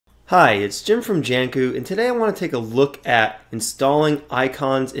Hi, it's Jim from Janku, and today I want to take a look at installing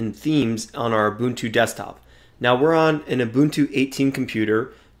icons and themes on our Ubuntu desktop. Now we're on an Ubuntu 18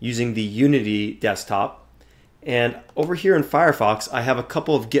 computer using the Unity desktop, and over here in Firefox I have a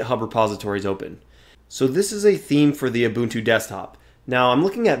couple of GitHub repositories open. So this is a theme for the Ubuntu desktop. Now I'm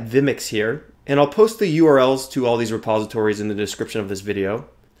looking at Vimix here, and I'll post the URLs to all these repositories in the description of this video.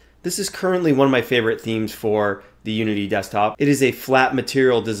 This is currently one of my favorite themes for the Unity desktop. It is a flat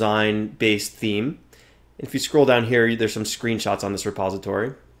material design based theme. If you scroll down here, there's some screenshots on this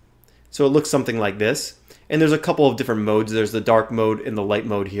repository. So it looks something like this. And there's a couple of different modes. There's the dark mode and the light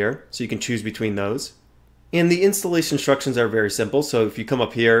mode here. So you can choose between those. And the installation instructions are very simple. So if you come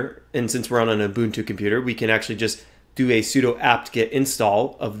up here, and since we're on an Ubuntu computer, we can actually just do a sudo apt-get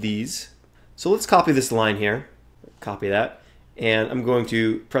install of these. So let's copy this line here. Copy that. And I'm going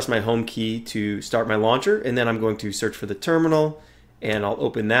to press my home key to start my launcher, and then I'm going to search for the terminal, and I'll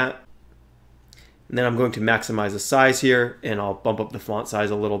open that. And then I'm going to maximize the size here, and I'll bump up the font size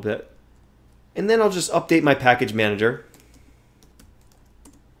a little bit. And then I'll just update my package manager.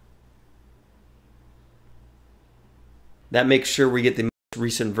 That makes sure we get the most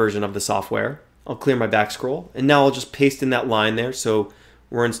recent version of the software. I'll clear my back scroll, and now I'll just paste in that line there. So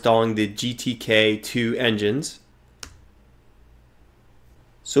we're installing the GTK2 engines.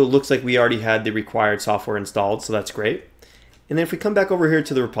 So it looks like we already had the required software installed, so that's great. And then if we come back over here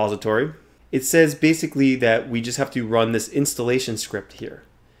to the repository, it says basically that we just have to run this installation script here.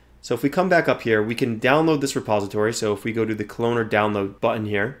 So if we come back up here, we can download this repository. So if we go to the clone or download button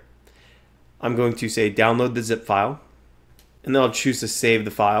here, I'm going to say download the zip file, and then I'll choose to save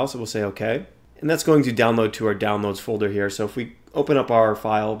the file. So we'll say okay. And that's going to download to our downloads folder here. So if we open up our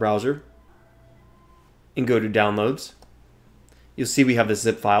file browser and go to downloads, you'll see we have this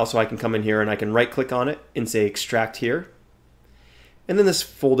zip file, so I can come in here and I can right click on it and say extract here. And then this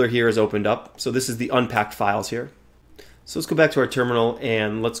folder here is opened up. So this is the unpacked files here. So let's go back to our terminal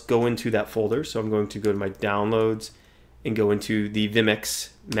and let's go into that folder. So I'm going to go to my downloads and go into the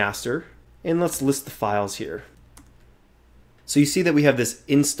Vimix master, and let's list the files here. So you see that we have this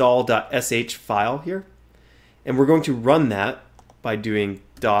install.sh file here, and we're going to run that by doing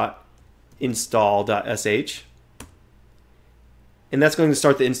 .install.sh. And that's going to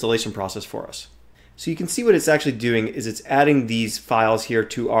start the installation process for us. So you can see what it's actually doing is it's adding these files here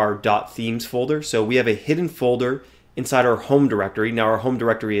to our .themes folder. So we have a hidden folder inside our home directory. Now our home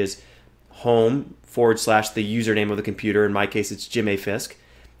directory is home / the username of the computer. In my case, it's Jim A. Fisk.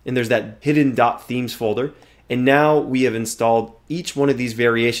 And there's that hidden .themes folder. And now we have installed each one of these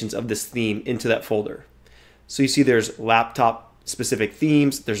variations of this theme into that folder. So you see there's laptop specific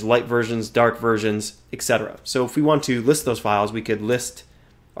themes, there's light versions, dark versions, etc. So if we want to list those files, we could list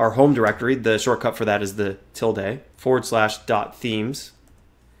our home directory. The shortcut for that is the / .themes.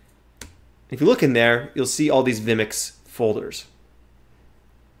 If you look in there, you'll see all these Vimix folders.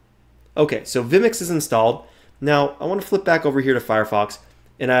 Okay, so Vimix is installed. Now I want to flip back over here to Firefox,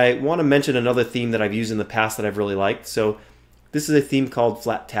 and I want to mention another theme that I've used in the past that I've really liked. So this is a theme called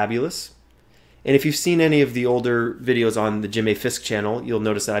Flat Tabulous. And if you've seen any of the older videos on the Jim A. Fisk channel, you'll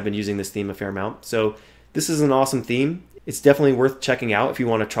notice that I've been using this theme a fair amount. So this is an awesome theme. It's definitely worth checking out if you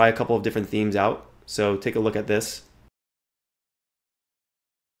want to try a couple of different themes out. So take a look at this.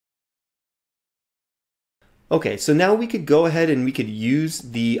 Okay, so now we could go ahead and we could use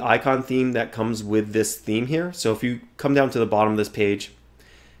the icon theme that comes with this theme here. So if you come down to the bottom of this page,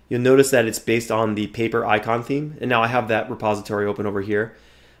 you'll notice that it's based on the paper icon theme. And now I have that repository open over here.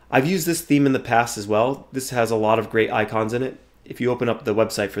 I've used this theme in the past as well. This has a lot of great icons in it. If you open up the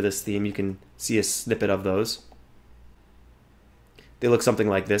website for this theme, you can see a snippet of those. They look something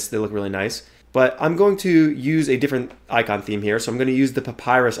like this. They look really nice. But I'm going to use a different icon theme here. So I'm going to use the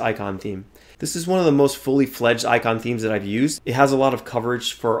Papyrus icon theme. This is one of the most fully fledged icon themes that I've used. It has a lot of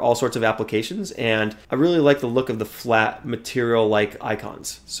coverage for all sorts of applications, and I really like the look of the flat material-like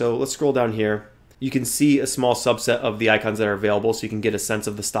icons. So let's scroll down here. You can see a small subset of the icons that are available, so you can get a sense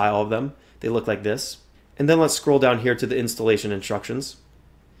of the style of them. They look like this. And then let's scroll down here to the installation instructions.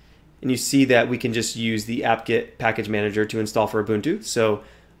 And you see that we can just use the apt-get package manager to install for Ubuntu. So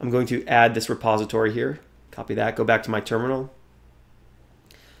I'm going to add this repository here, copy that, go back to my terminal.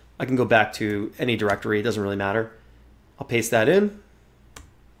 I can go back to any directory, it doesn't really matter. I'll paste that in,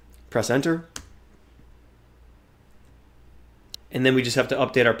 press enter. And then we just have to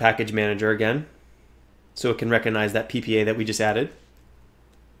update our package manager again, so it can recognize that PPA that we just added.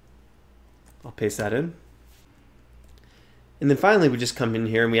 I'll paste that in. And then finally we just come in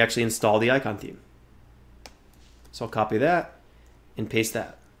here and we actually install the icon theme. So I'll copy that and paste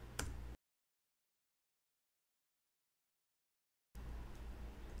that.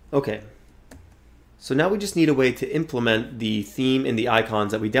 Okay, so now we just need a way to implement the theme and the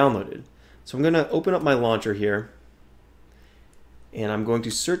icons that we downloaded. So I'm going to open up my launcher here, and I'm going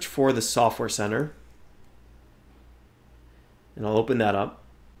to search for the Software Center, and I'll open that up.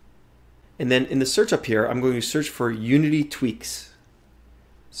 And then in the search up here, I'm going to search for Unity Tweaks.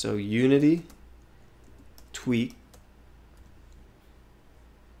 So Unity Tweak,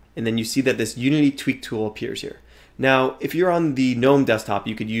 and then you see that this Unity Tweak tool appears here. Now, if you're on the GNOME desktop,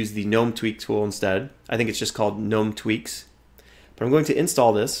 you could use the GNOME Tweak tool instead. I think it's just called GNOME Tweaks. But I'm going to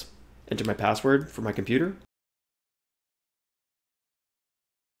install this, enter my password for my computer,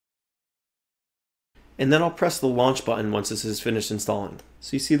 and then I'll press the launch button once this is finished installing.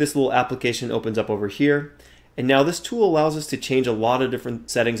 So you see this little application opens up over here, and now this tool allows us to change a lot of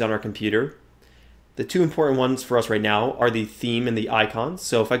different settings on our computer. The two important ones for us right now are the theme and the icons.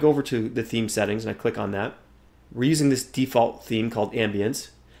 So if I go over to the theme settings and I click on that, we're using this default theme called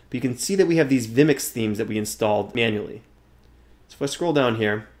Ambience, but you can see that we have these Vimix themes that we installed manually. So if I scroll down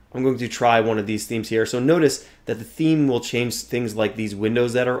here, I'm going to try one of these themes here. So notice that the theme will change things like these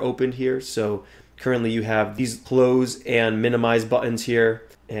windows that are opened here. So currently you have these close and minimize buttons here,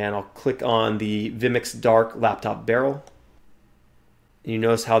 and I'll click on the Vimix Dark Laptop Barrel. And you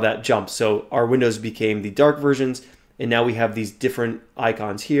notice how that jumps. So our windows became the dark versions, and now we have these different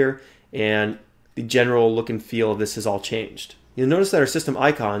icons here, and the general look and feel of this has all changed. You'll notice that our system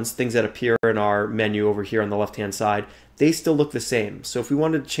icons, things that appear in our menu over here on the left-hand side, they still look the same. So if we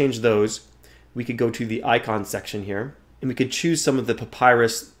wanted to change those, we could go to the icon section here, and we could choose some of the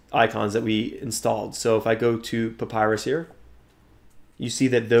Papyrus icons that we installed. So if I go to Papyrus here, you see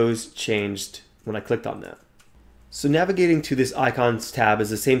that those changed when I clicked on that. So navigating to this icons tab is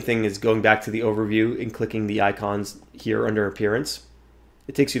the same thing as going back to the overview and clicking the icons here under appearance.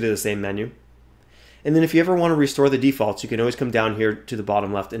 It takes you to the same menu. And then if you ever want to restore the defaults, you can always come down here to the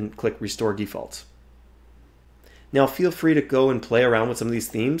bottom left and click Restore Defaults. Now feel free to go and play around with some of these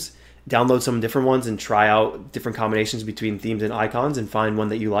themes, download some different ones and try out different combinations between themes and icons and find one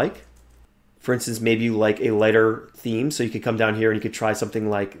that you like. For instance, maybe you like a lighter theme, so you could come down here and you could try something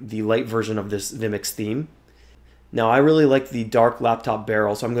like the light version of this Vimix theme. Now I really like the Dark Laptop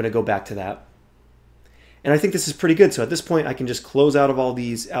Barrel, so I'm going to go back to that. And I think this is pretty good. So at this point I can just close out of all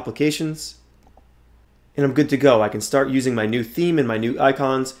these applications, and I'm good to go. I can start using my new theme and my new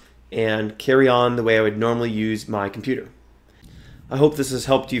icons and carry on the way I would normally use my computer. I hope this has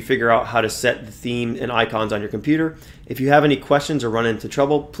helped you figure out how to set the theme and icons on your computer. If you have any questions or run into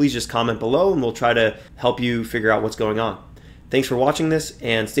trouble, please just comment below and we'll try to help you figure out what's going on. Thanks for watching this,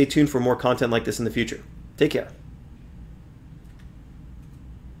 and stay tuned for more content like this in the future. Take care.